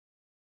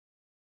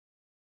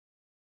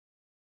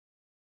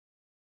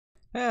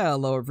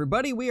Hello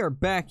everybody, we are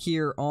back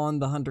here on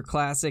the Hunter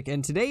Classic,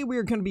 and today we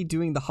are going to be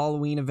doing the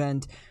Halloween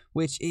event,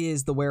 which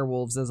is the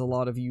Werewolves, as a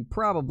lot of you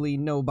probably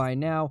know by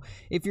now.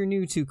 If you're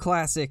new to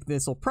Classic,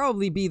 this will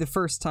probably be the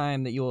first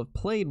time that you'll have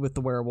played with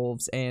the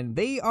Werewolves, and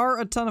they are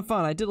a ton of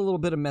fun. I did a little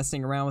bit of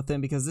messing around with them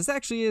because this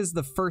actually is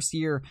the first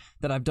year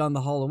that I've done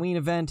the Halloween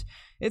event.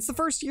 It's the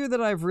first year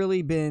that I've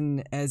really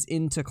been as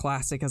into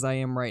Classic as I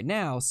am right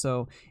now,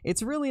 so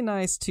it's really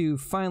nice to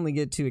finally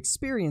get to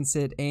experience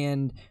it,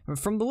 and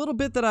from the little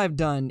bit that I've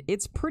done,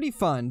 it's pretty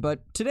fun.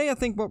 But today I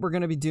think what we're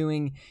going to be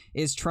doing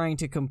is trying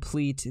to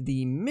complete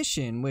the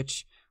mission,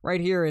 which right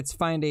here it's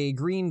find a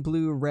green,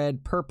 blue,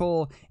 red,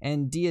 purple,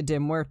 and Dia de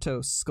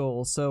Muertos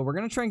skull. So we're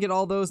going to try and get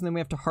all those, and then we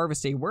have to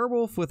harvest a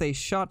werewolf with a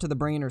shot to the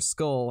brain or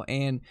skull,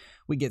 and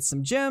we get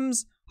some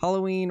gems,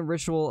 Halloween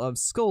Ritual of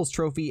Skulls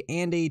trophy,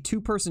 and a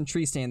two-person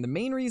tree stand. The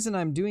main reason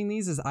I'm doing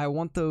these is I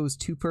want those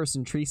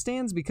two-person tree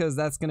stands because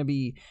that's going to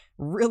be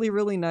really,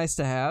 really nice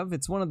to have.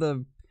 It's one of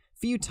the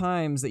few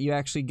times that you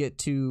actually get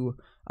to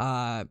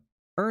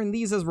earn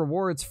these as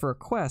rewards for a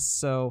quest,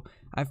 so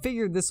I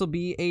figured this will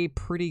be a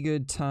pretty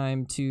good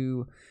time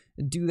to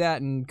do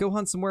that and go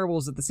hunt some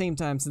werewolves at the same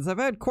time, since I've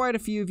had quite a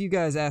few of you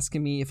guys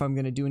asking me if I'm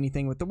going to do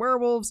anything with the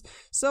werewolves,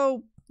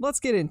 so let's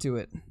get into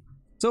it.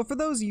 So for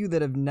those of you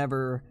that have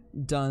never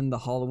done the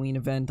Halloween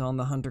event on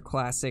the Hunter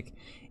Classic,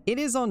 it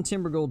is on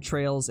Timbergold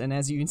Trails, and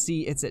as you can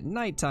see, it's at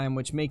nighttime,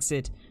 which makes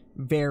it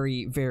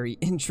very, very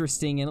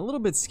interesting and a little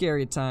bit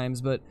scary at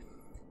times, but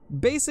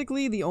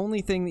basically the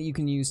only thing that you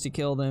can use to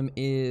kill them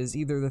is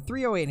either the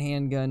 308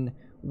 handgun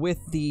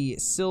with the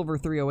silver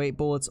 308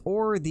 bullets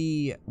or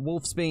the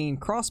Wolfsbane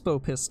crossbow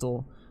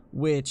pistol,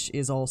 which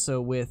is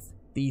also with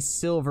the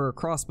silver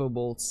crossbow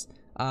bolts.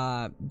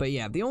 But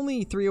yeah, the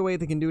only 308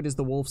 that can do it is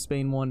the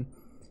Wolfsbane one.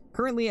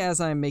 Currently, as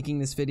I'm making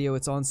this video,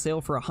 it's on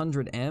sale for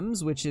 100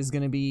 Ms, which is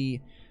going to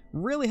be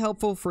really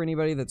helpful for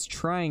anybody that's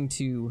trying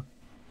to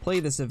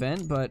play this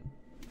event. But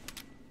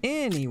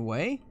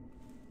anyway,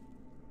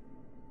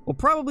 we'll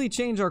probably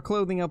change our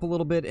clothing up a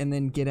little bit and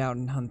then get out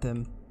and hunt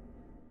them.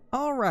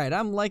 Alright,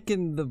 I'm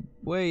liking the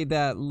way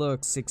that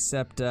looks,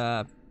 except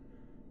that,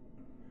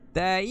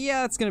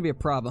 yeah, it's going to be a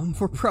problem.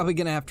 We're probably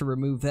going to have to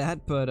remove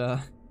that,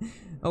 but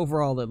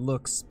overall it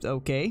looks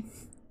okay.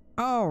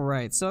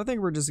 Alright, so I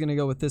think we're just going to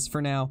go with this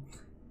for now.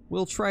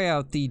 We'll try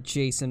out the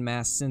Jason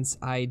mask since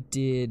I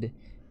did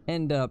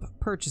end up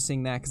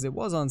purchasing that because it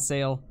was on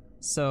sale.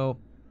 So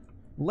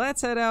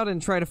let's head out and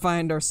try to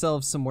find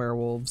ourselves some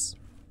werewolves.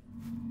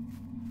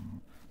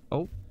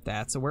 Oh,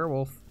 that's a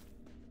werewolf.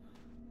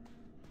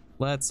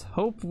 Let's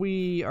hope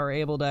we are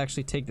able to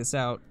actually take this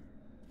out.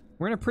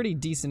 We're in a pretty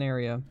decent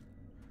area,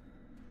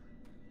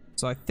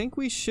 so I think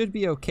we should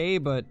be okay,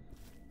 but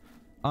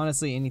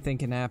honestly anything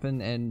can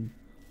happen and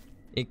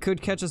it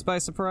could catch us by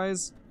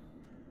surprise.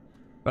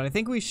 But I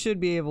think we should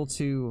be able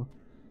to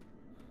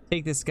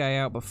take this guy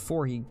out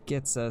before he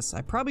gets us.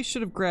 I probably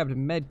should have grabbed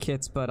med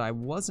kits, but I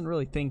wasn't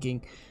really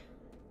thinking.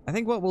 I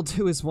think what we'll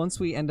do is once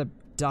we end up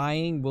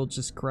dying, we'll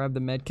just grab the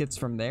med kits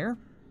from there.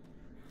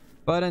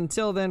 But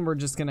until then, we're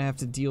just gonna have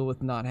to deal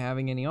with not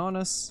having any on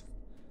us.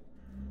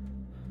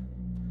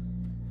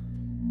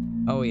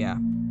 Oh yeah,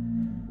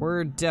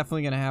 we're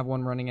definitely gonna have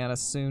one running at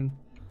us soon.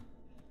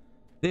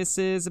 This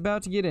is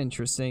about to get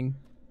interesting.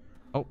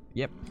 Oh,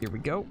 yep, here we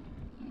go.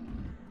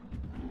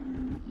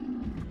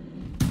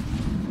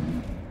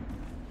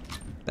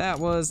 That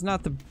was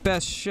not the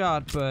best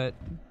shot, but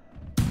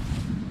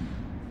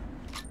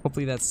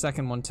hopefully that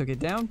second one took it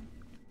down.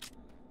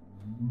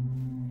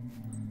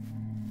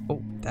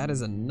 Oh, that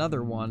is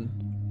another one.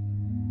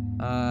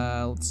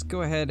 Let's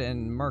go ahead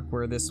and mark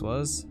where this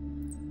was,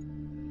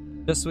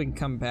 just so we can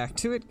come back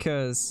to it,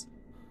 because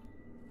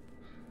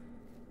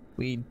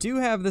we do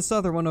have this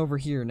other one over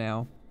here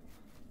now.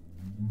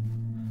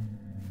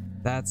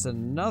 That's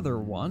another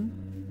one.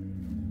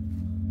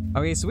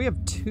 Okay, so we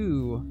have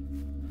two,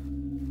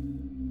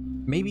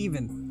 maybe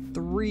even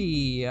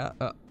three.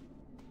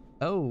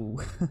 Oh,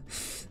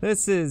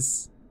 this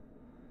is,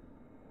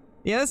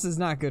 yeah, this is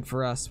not good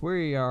for us.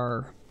 We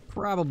are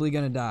probably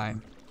gonna die.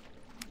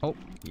 Oh,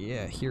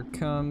 yeah, here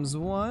comes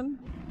one.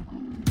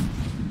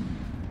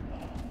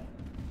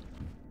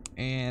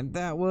 And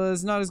that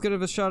was not as good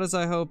of a shot as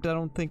I hoped. I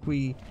don't think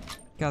we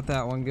got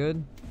that one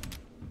good.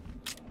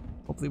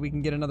 Hopefully we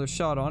can get another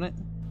shot on it.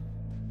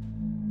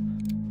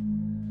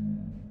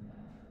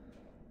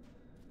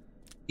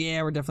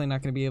 Yeah, we're definitely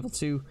not going to be able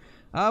to.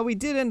 We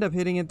did end up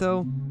hitting it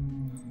though.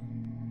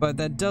 But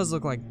that does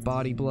look like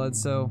body blood,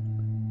 so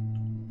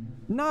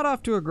not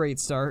off to a great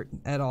start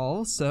at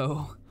all,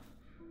 so.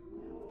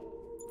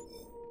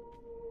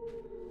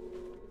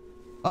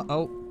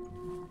 Uh-oh.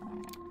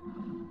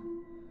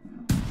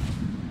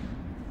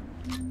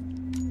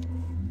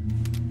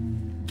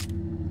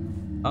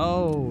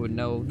 Oh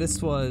no,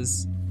 this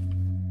was,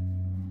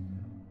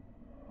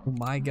 oh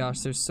my gosh,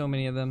 there's so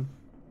many of them.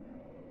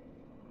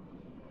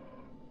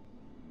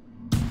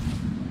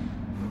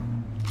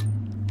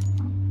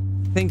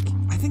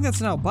 I think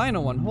that's an albino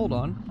one. Hold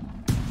on.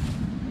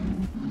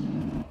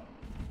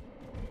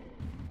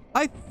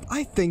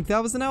 I think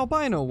that was an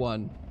albino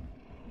one.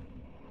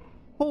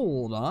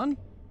 Hold on.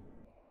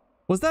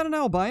 Was that an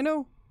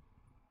albino?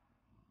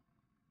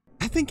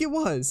 I think it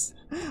was.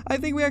 I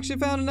think we actually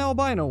found an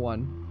albino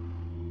one.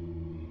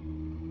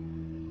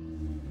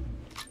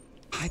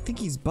 I think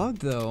he's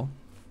bugged though.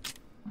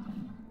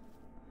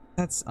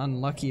 That's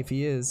unlucky if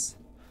he is.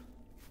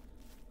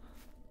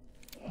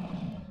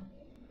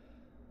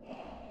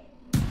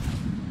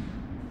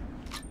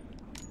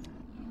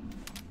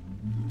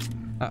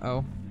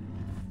 Uh-oh.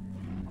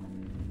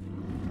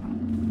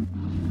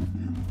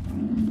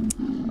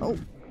 Oh,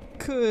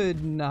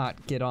 could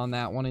not get on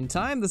that one in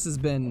time. This has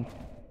been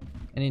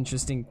an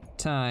interesting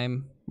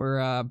time.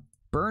 We're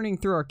burning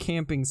through our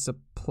camping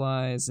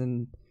supplies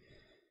and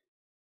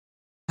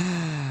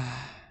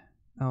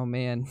oh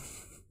man.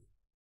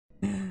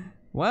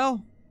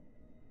 Well,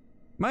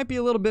 might be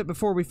a little bit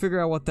before we figure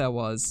out what that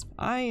was.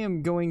 I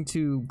am going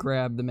to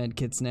grab the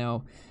medkits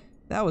now.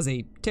 That was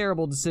a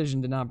terrible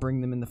decision to not bring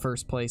them in the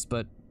first place,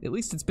 but at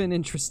least it's been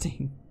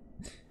interesting.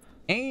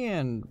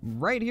 And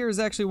right here is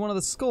actually one of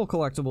the skull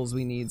collectibles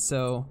we need,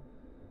 so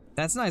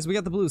that's nice. We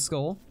got the blue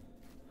skull.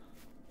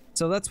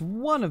 So that's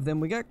one of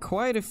them. We got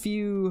quite a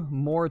few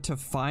more to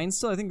find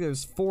still. I think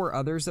there's 4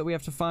 others that we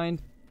have to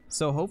find.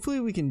 So hopefully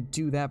we can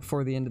do that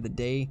before the end of the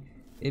day.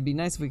 It'd be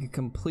nice if we could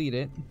complete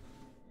it.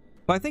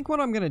 But I think what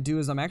I'm going to do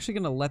is I'm actually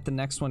going to let the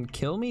next one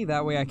kill me.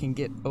 That way I can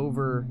get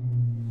over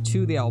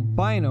to the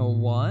albino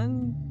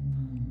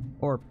one.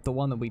 Or the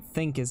one that we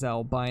think is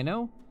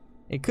albino.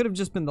 It could have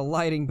just been the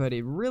lighting, but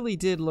it really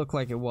did look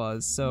like it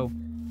was. So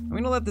I'm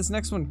going to let this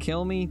next one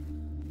kill me.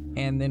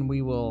 And then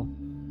we will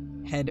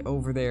head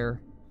over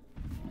there.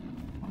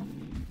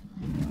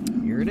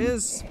 Here it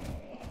is.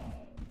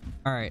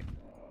 Alright.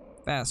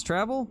 Fast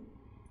travel.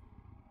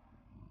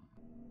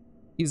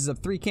 Uses up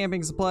 3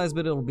 camping supplies,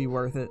 but it'll be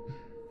worth it.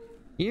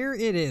 Here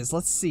it is.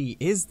 Let's see.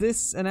 Is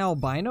this an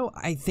albino?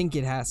 I think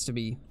it has to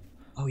be.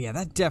 Oh yeah,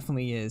 that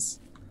definitely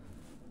is.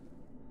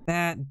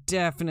 That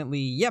definitely...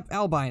 Yep,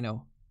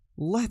 albino.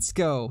 Let's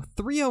go.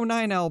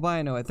 309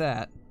 albino at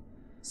that.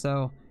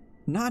 So,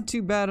 not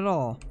too bad at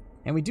all.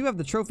 And we do have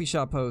the trophy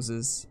shop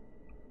poses.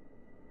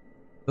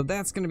 So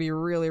that's going to be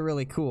really,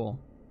 really cool.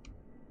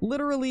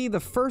 Literally, the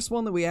first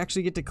one that we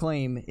actually get to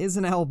claim is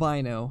an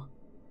albino.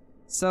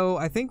 So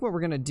I think what we're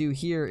going to do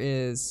here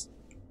is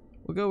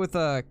we'll go with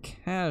a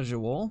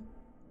casual.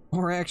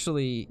 Or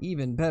actually,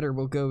 even better,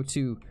 we'll go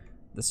to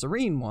the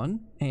serene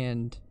one.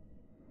 And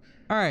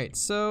alright,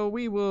 so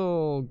we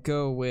will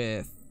go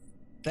with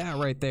that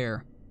right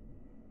there.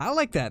 I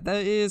like that.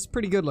 That is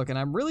pretty good looking.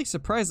 I'm really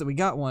surprised that we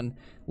got one.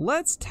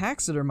 Let's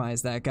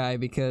taxidermize that guy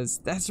because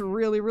that's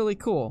really, really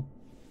cool.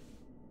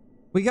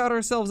 We got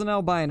ourselves an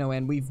albino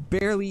and we've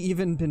barely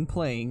even been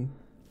playing.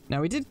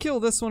 Now we did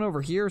kill this one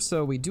over here,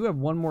 so we do have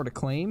one more to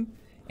claim.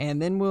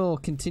 And then we'll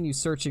continue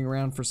searching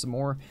around for some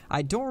more.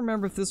 I don't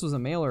remember if this was a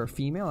male or a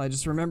female. I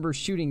just remember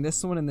shooting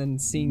this one and then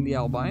seeing the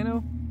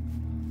albino.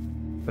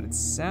 But it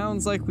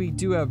sounds like we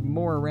do have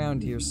more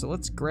around here, so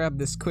let's grab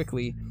this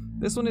quickly.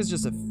 This one is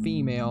just a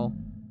female,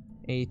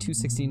 a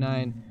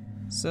 269.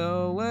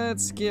 So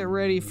let's get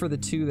ready for the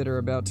 2 that are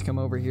about to come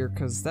over here,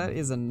 because that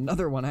is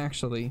another one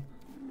actually.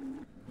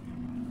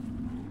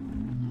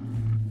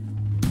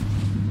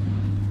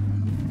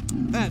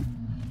 That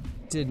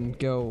didn't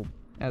go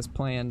as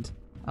planned.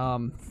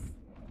 Well,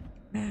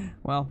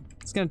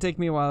 it's gonna take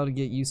me a while to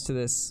get used to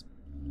this.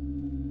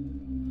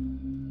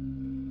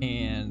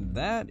 And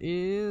that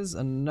is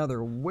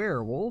another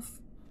werewolf.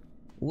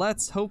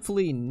 Let's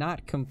hopefully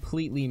not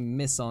completely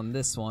miss on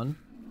this one.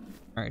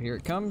 Alright, here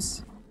it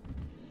comes.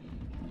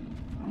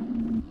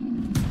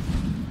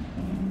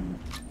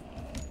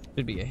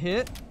 Should be a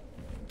hit.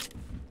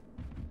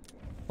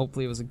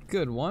 Hopefully it was a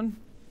good one.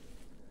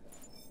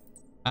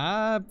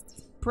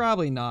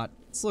 Probably not.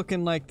 It's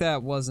looking like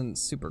that wasn't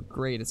super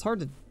great. It's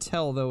hard to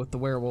tell though with the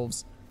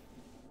werewolves.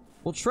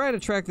 We'll try to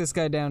track this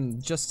guy down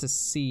just to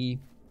see.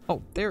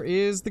 Oh, there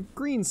is the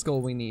green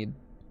skull we need.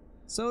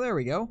 So there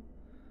we go.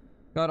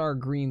 Got our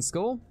green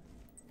skull.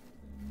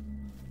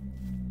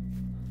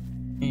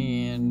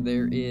 And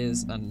there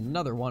is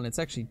another one. It's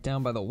actually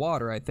down by the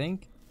water, I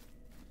think.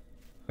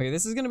 Okay,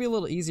 this is going to be a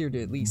little easier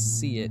to at least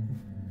see it.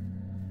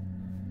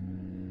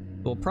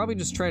 We'll probably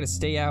just try to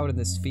stay out in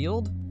this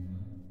field.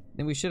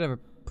 Then we should have a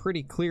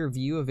pretty clear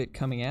view of it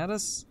coming at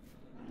us.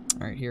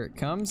 Alright, here it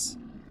comes.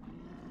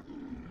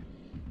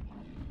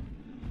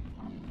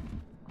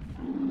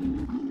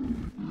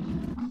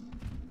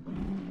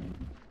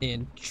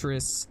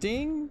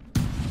 Interesting.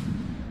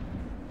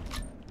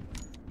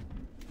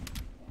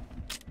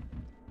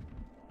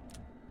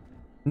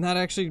 Not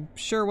actually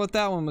sure what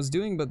that one was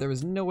doing, but there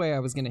was no way I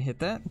was gonna hit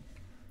that.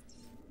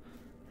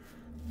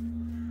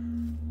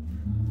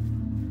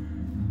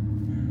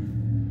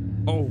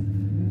 Oh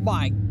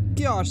my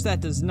gosh, that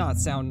does not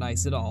sound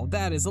nice at all.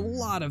 That is a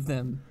lot of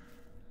them.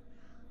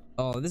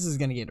 Oh, this is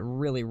gonna get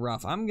really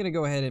rough. I'm gonna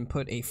go ahead and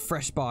put a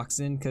fresh box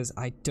in because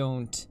I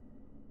don't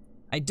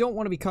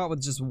want to be caught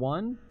with just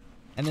one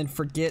and then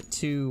forget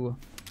to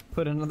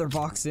put another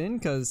box in,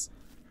 because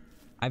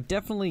I've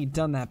definitely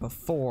done that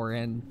before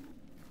and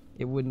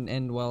it wouldn't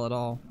end well at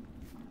all.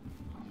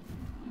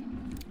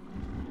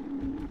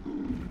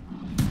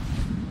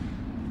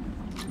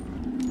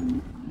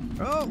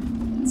 Oh,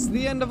 it's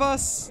the end of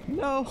us.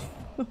 No.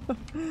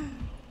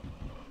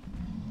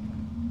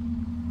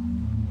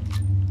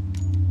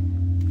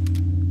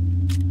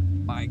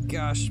 My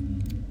gosh.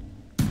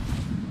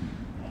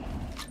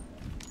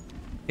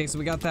 Okay, so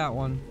we got that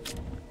one.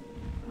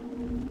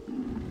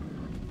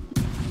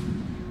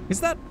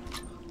 Is that...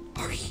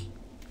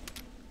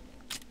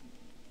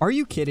 Are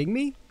you kidding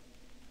me?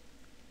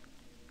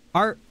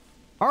 Are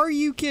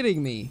you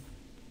kidding me?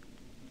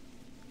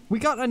 We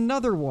got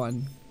another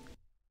one.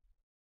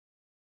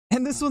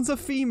 And this one's a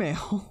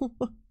female.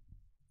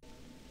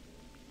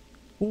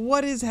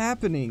 What is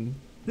happening?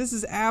 This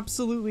is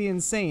absolutely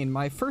insane.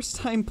 My first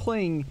time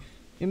playing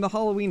in the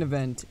Halloween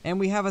event, and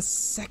we have a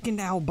second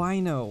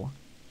albino.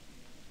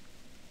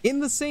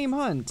 In the same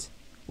hunt.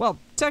 Well,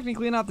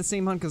 technically not the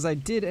same hunt because I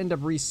did end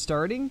up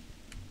restarting,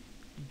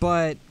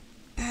 but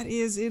that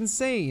is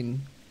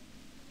insane.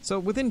 So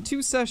within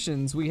 2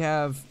 sessions, we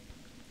have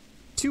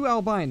 2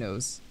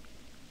 albinos.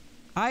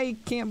 I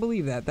can't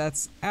believe that.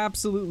 That's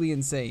absolutely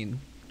insane.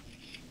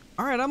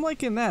 Alright, I'm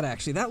liking that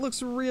actually. That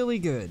looks really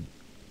good.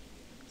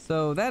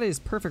 So that is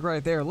perfect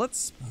right there.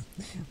 Let's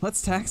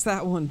tax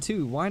that one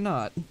too. Why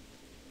not?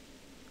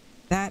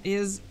 That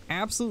is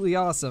absolutely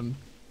awesome.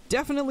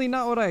 Definitely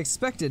not what I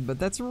expected, but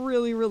that's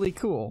really, really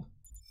cool.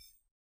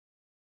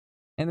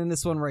 And then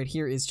this one right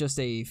here is just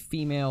a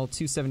female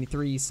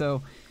 273,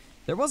 so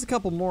there was a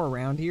couple more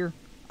around here.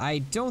 I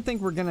don't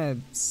think we're gonna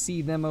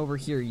see them over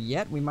here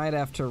yet. We might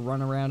have to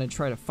run around and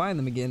try to find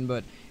them again,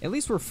 but at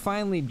least we're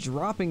finally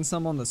dropping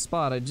some on the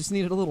spot. I just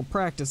needed a little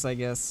practice, I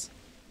guess.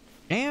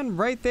 And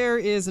right there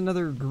is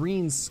another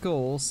green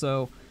skull,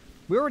 so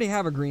we already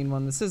have a green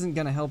one. This isn't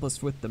gonna help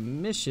us with the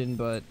mission,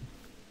 but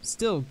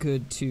still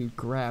good to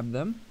grab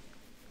them.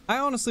 I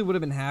honestly would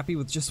have been happy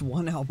with just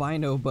 1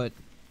 albino, but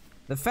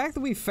the fact that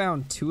we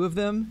found 2 of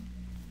them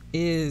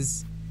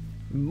is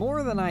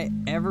more than I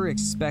ever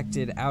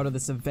expected out of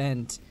this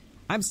event.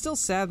 I'm still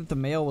sad that the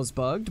male was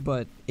bugged,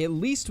 but at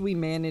least we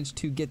managed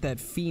to get that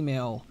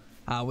female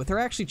with her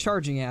actually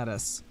charging at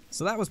us.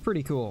 So that was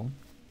pretty cool.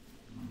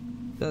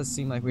 Does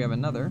seem like we have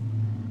another.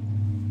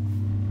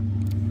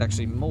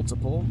 Actually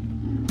multiple.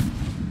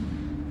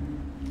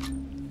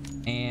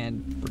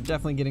 And we're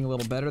definitely getting a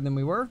little better than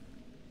we were.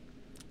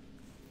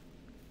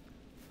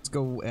 Let's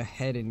go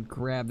ahead and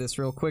grab this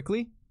real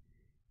quickly.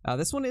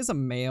 This one is a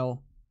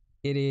male.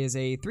 It is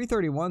a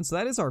 331, so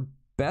that is our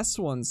best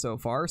one so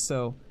far,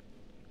 so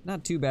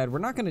not too bad. We're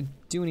not going to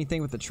do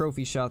anything with the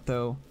trophy shot,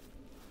 though.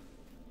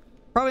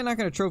 Probably not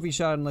going to trophy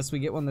shot unless we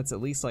get one that's at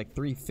least like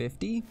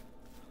 350.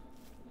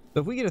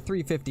 But if we get a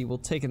 350, we'll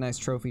take a nice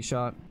trophy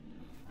shot.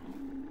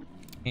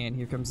 And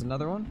here comes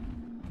another one.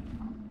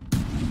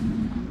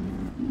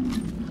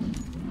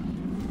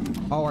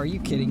 Oh, are you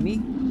kidding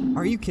me?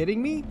 Are you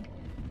kidding me?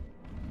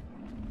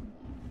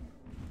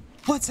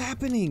 What's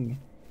happening?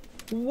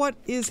 What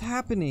is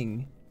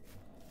happening?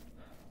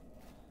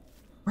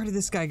 Where did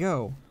this guy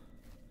go?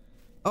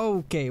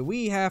 Okay,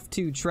 we have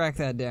to track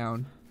that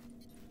down.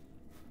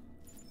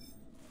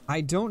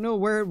 I don't know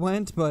where it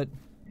went, but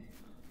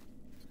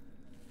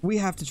we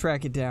have to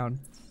track it down.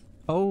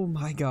 Oh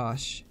my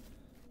gosh.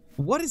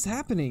 What is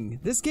happening?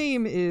 This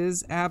game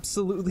is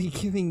absolutely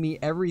giving me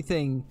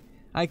everything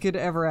I could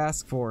ever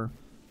ask for.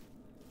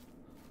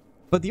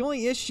 But the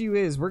only issue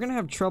is we're gonna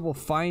have trouble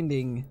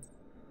finding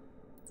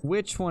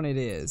which one it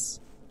is.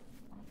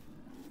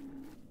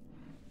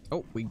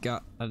 Oh, we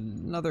got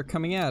another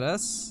coming at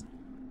us.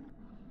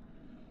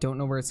 Don't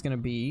know where it's gonna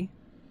be.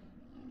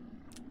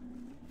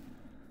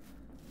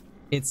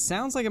 It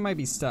sounds like it might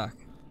be stuck.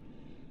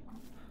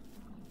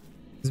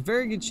 There's a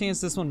very good chance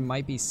this one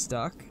might be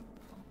stuck.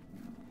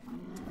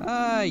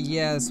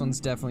 Yeah, this one's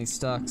definitely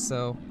stuck,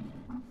 so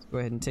let's go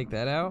ahead and take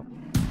that out.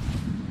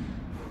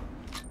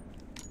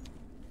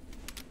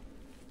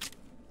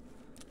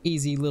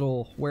 Easy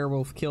little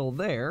werewolf kill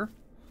there,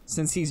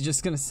 since he's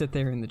just gonna sit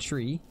there in the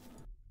tree.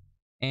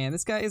 And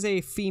this guy is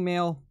a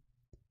female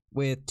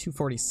with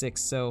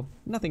 246, so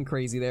nothing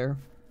crazy there.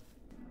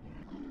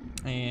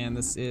 And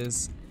this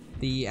is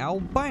the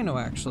albino,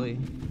 actually.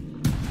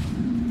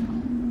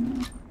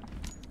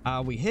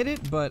 We hit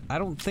it, but I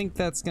don't think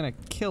that's gonna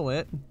kill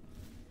it.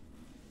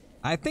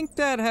 I think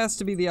that has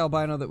to be the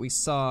albino that we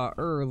saw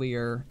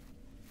earlier.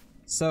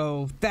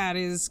 So that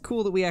is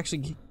cool that we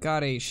actually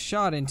got a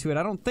shot into it.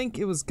 I don't think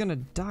it was gonna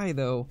die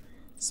though,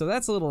 so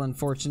that's a little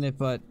unfortunate,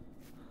 but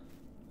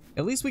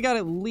at least we got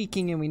it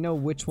leaking and we know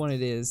which one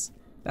it is.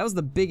 That was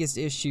the biggest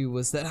issue,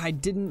 was that I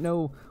didn't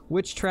know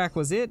which track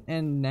was it,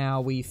 and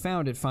now we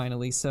found it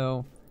finally,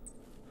 so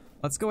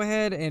let's go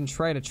ahead and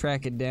try to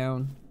track it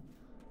down.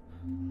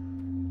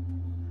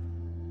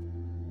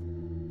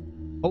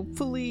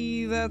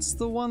 Hopefully that's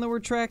the one that we're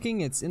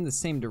tracking. It's in the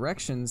same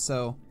direction,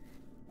 so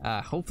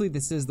hopefully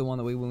this is the one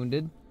that we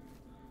wounded.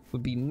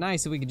 Would be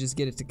nice if we could just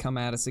get it to come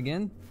at us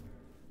again.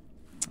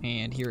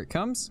 And here it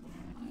comes.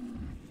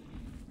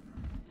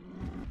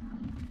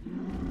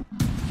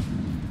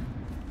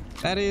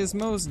 That is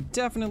most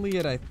definitely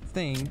it, I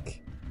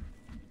think.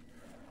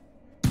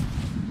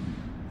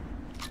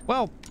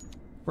 Well,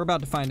 we're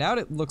about to find out.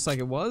 It looks like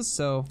it was,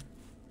 so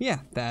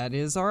Yeah, that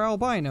is our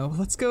albino.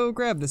 Let's go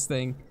grab this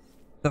thing.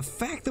 The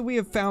fact that we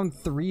have found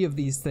 3 of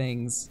these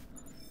things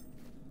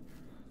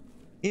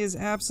is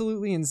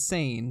absolutely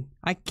insane.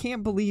 I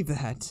can't believe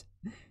that.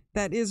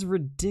 That is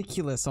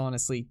ridiculous,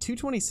 honestly.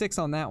 226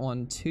 on that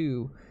one,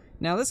 too.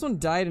 Now, this one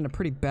died in a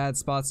pretty bad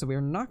spot, so we're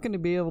not going to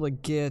be able to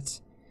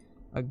get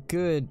a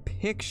good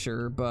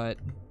picture, but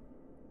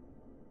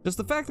just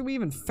the fact that we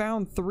even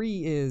found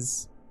 3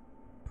 is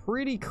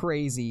pretty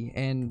crazy,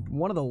 and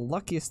one of the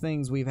luckiest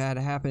things we've had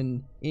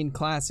happen in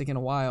Classic in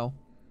a while.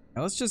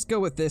 Now, let's just go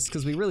with this,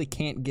 because we really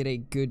can't get a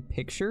good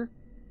picture.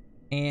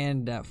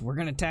 And we're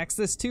going to tax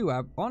this, too.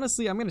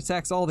 Honestly, I'm going to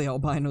tax all the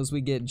albinos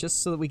we get,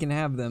 just so that we can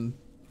have them.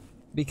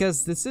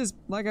 Because this is,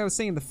 like I was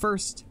saying, the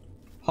first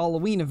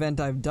Halloween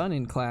event I've done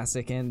in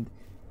Classic, and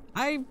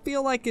I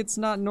feel like it's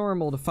not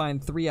normal to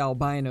find 3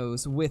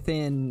 albinos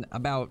within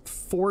about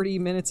 40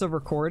 minutes of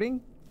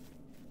recording.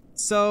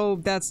 So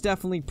that's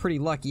definitely pretty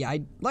lucky.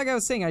 Like I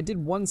was saying, I did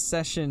one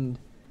session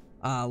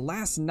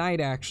last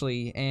night,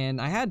 actually, and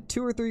I had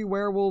 2 or 3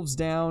 werewolves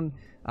down,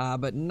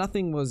 but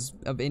nothing was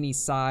of any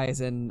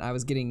size, and I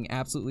was getting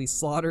absolutely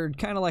slaughtered,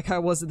 kind of like I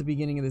was at the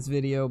beginning of this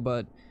video,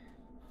 but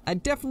I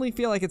definitely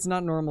feel like it's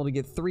not normal to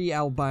get 3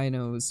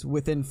 albinos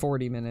within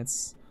 40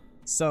 minutes.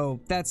 So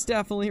that's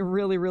definitely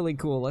really, really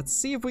cool. Let's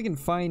see if we can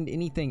find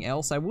anything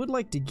else. I would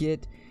like to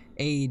get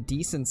a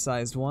decent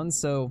sized one,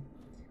 so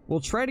we'll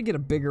try to get a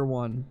bigger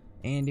one.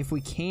 And if we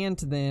can't,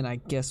 then I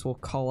guess we'll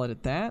call it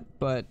at that.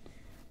 But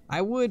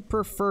I would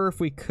prefer if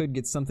we could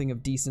get something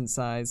of decent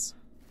size.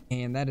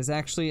 And that is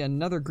actually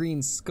another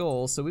green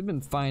skull, so we've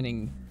been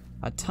finding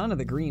a ton of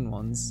the green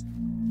ones.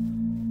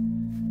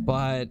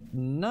 But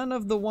none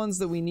of the ones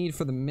that we need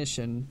for the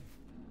mission.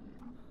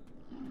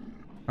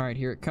 Alright,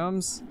 here it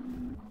comes.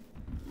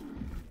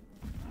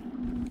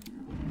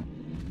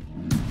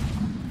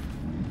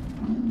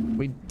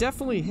 We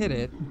definitely hit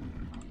it.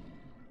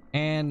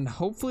 And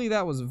hopefully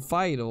that was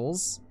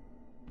vitals.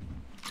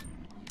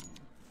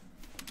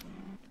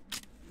 I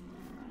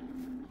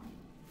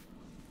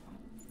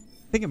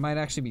think it might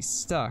actually be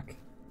stuck.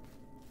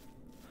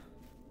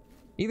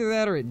 Either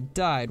that or it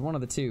died, one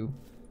of the two.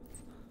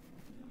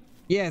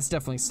 Yeah, it's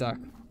definitely stuck.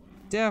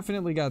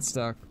 Definitely got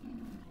stuck.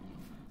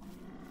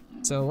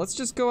 So let's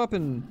just go up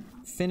and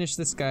finish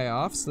this guy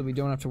off so that we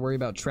don't have to worry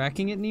about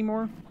tracking it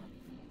anymore.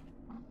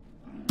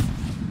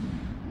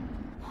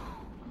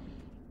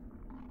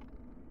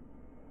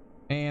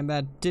 And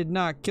that did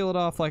not kill it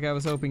off like I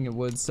was hoping it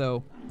would,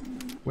 so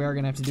we are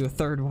gonna have to do a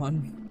third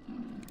one.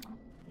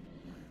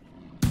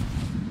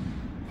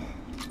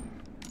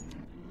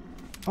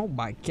 Oh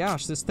my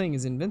gosh, this thing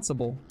is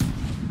invincible.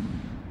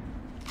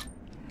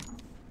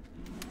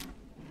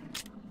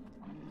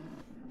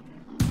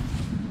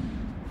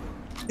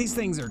 These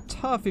things are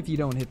tough if you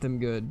don't hit them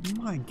good.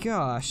 My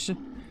gosh.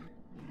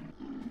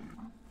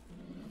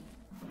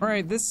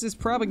 Alright, this is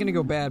probably gonna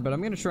go bad, but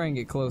I'm gonna try and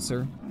get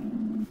closer.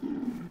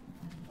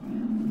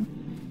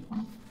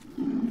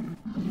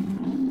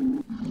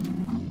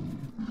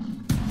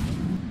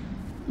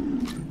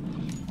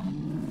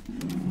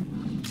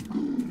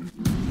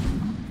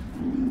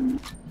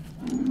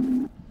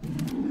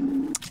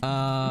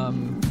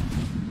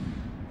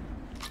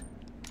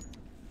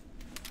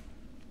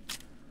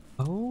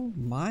 Oh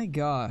my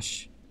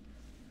gosh.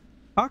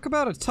 Talk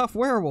about a tough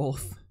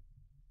werewolf.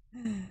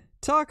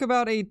 Talk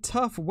about a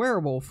tough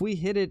werewolf. We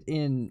hit it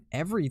in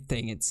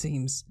everything, it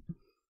seems.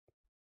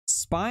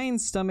 Spine,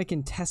 stomach,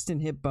 intestine,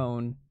 hip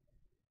bone.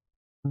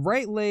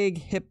 Right leg,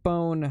 hip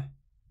bone,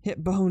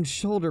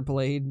 shoulder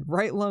blade.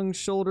 Right lung,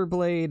 shoulder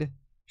blade,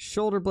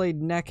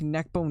 neck,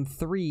 neck bone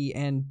 3,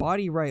 and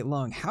body right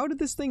lung. How did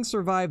this thing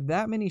survive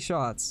that many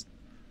shots?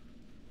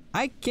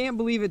 I can't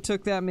believe it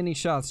took that many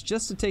shots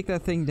just to take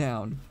that thing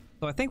down.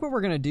 So I think what we're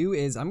going to do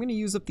is I'm going to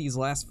use up these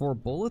last 4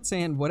 bullets,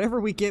 and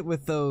whatever we get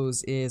with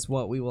those is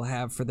what we will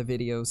have for the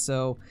video.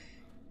 So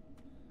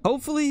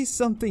hopefully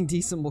something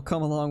decent will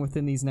come along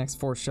within these next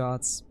 4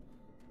 shots.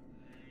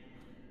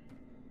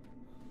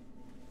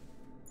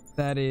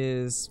 That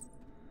is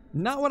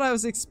not what I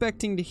was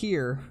expecting to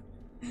hear,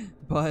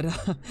 but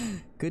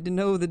good to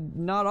know that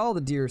not all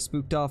the deer are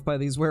spooked off by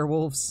these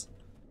werewolves.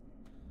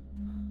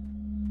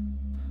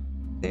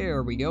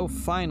 There we go,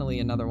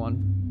 finally another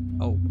one.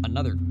 Oh,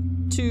 another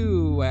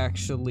 2,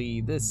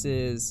 actually. This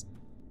is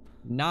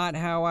not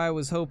how I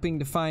was hoping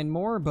to find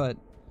more, but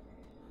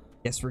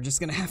guess we're just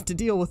gonna have to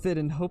deal with it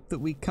and hope that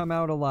we come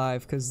out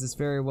alive, because this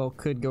very well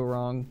could go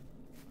wrong.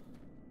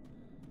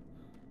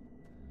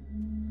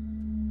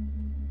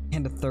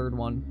 And a third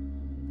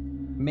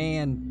one.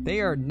 Man,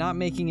 they are not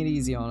making it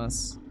easy on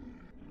us.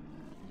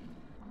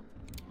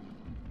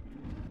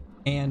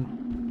 And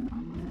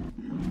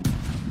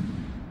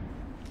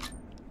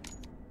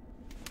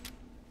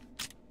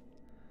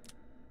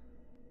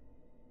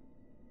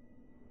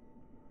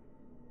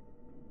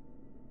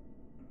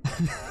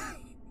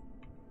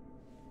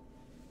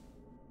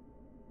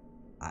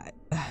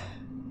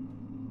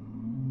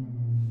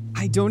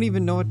I don't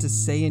even know what to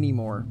say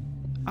anymore.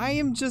 I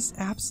am just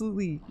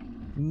absolutely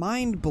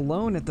mind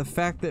blown at the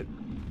fact that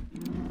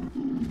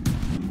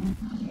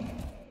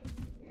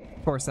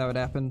Of course that would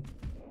happen.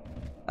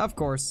 Of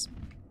course.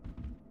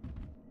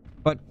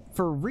 But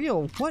for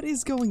real, what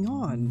is going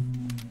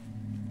on?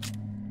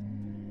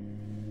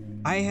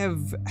 I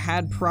have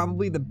had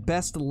probably the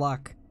best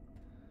luck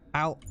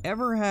I'll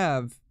ever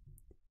have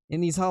in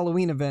these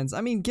Halloween events.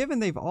 I mean, given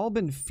they've all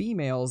been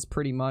females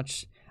pretty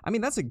much. I mean,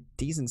 that's a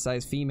decent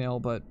sized female,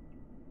 but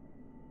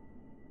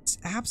it's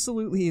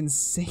absolutely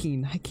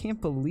insane. I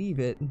can't believe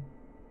it.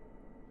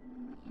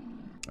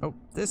 Oh,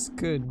 this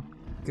could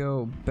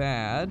go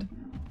bad.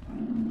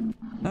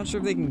 Not sure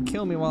if they can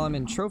kill me while I'm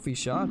in trophy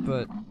shot,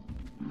 but...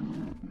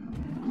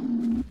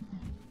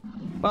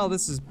 well,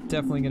 this is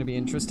definitely going to be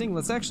interesting.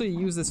 Let's actually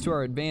use this to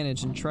our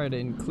advantage and try to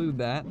include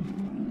that.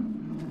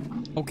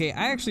 Okay,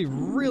 I actually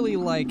really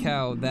like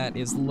how that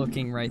is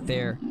looking right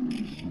there.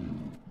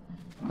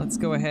 Let's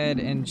go ahead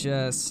and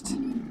just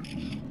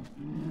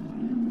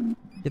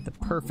get the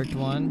perfect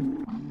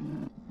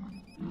one.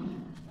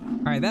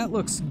 Alright, that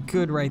looks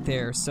good right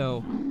there,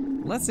 so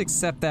let's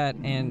accept that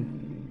and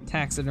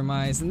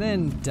taxidermize and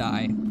then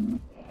die.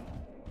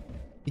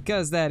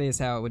 Because that is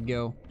how it would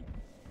go.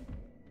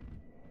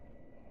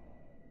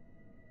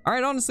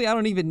 Alright, honestly, I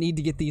don't even need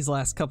to get these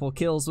last couple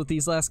kills with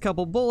these last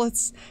couple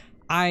bullets.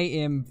 I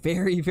am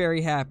very,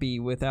 very happy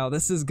with how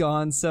this has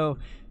gone, so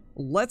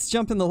let's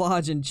jump in the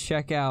lodge and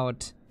check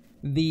out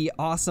the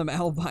awesome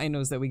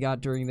albinos that we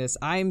got during this.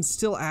 I'm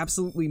still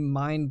absolutely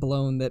mind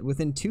blown that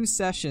within 2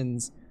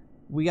 sessions,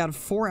 we got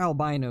 4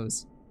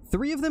 albinos.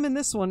 3 of them in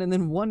this one and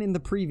then 1 in the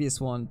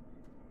previous one.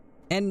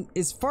 And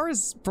as far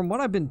as, from what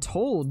I've been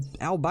told,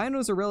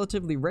 albinos are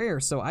relatively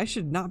rare, so I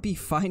should not be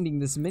finding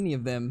this many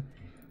of them.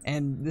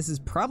 And this is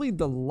probably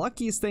the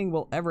luckiest thing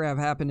we'll ever have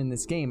happen in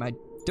this game. I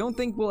don't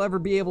think we'll ever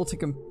be able to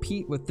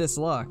compete with this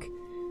luck.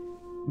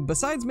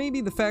 Besides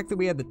maybe the fact that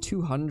we had the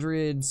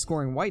 200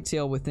 scoring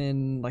whitetail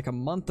within like a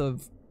month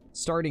of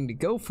starting to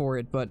go for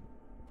it, but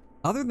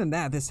other than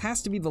that, this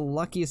has to be the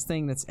luckiest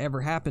thing that's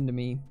ever happened to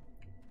me.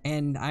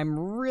 And I'm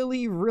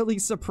really, really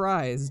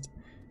surprised,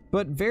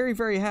 but very,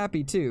 very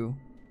happy too.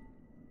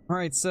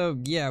 Alright, so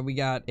yeah, we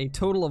got a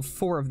total of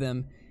 4 of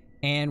them,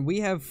 and we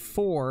have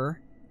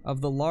 4 of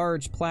the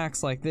large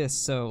plaques like this,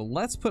 so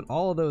let's put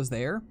all of those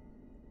there,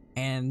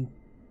 and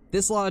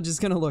this lodge is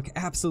gonna look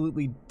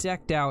absolutely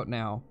decked out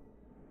now.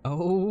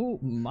 Oh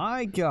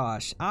my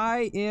gosh,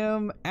 I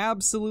am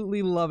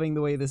absolutely loving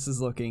the way this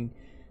is looking.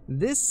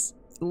 This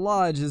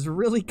lodge is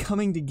really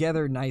coming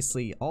together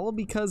nicely, all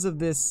because of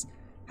this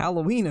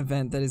Halloween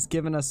event that has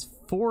given us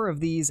 4 of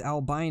these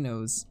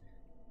albinos,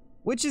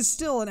 which is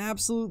still an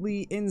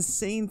absolutely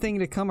insane thing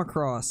to come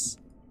across.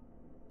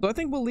 So I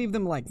think we'll leave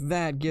them like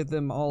that, give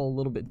them all a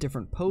little bit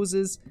different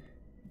poses.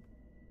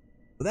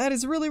 That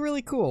is really,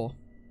 really cool.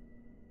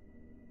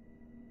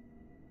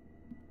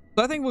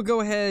 So I think we'll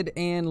go ahead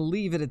and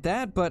leave it at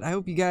that, but I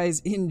hope you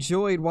guys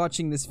enjoyed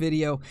watching this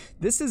video.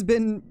 This has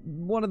been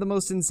one of the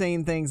most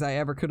insane things I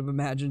ever could have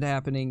imagined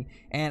happening,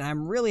 and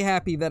I'm really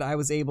happy that I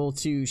was able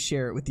to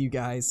share it with you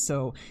guys.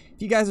 So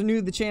if you guys are new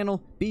to the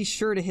channel, be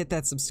sure to hit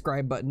that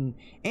subscribe button,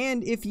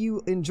 and if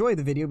you enjoy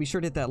the video, be sure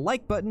to hit that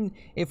like button.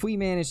 If we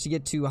manage to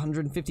get to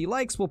 150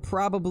 likes, we'll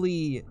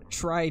probably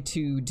try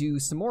to do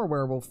some more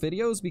werewolf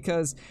videos,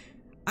 because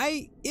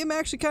I am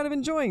actually kind of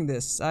enjoying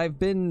this. I've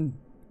been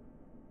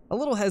a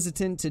little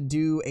hesitant to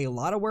do a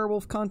lot of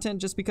werewolf content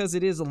just because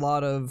it is a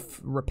lot of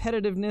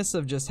repetitiveness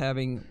of just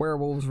having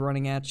werewolves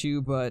running at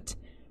you, but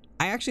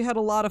I actually had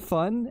a lot of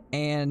fun,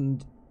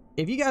 and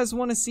if you guys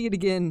want to see it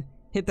again,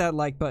 hit that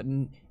like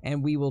button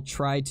and we will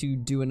try to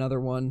do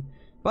another one.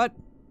 But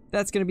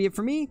that's going to be it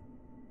for me.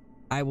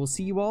 I will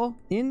see you all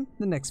in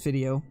the next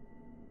video.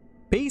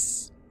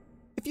 Peace!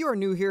 If you are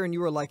new here and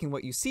you are liking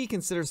what you see,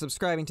 consider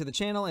subscribing to the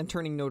channel and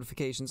turning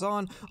notifications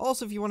on.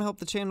 Also, if you want to help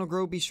the channel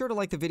grow, be sure to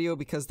like the video,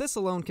 because this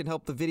alone can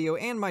help the video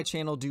and my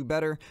channel do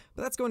better.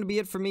 But that's going to be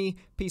it for me.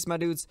 Peace, my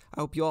dudes.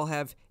 I hope you all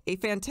have a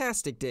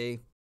fantastic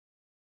day.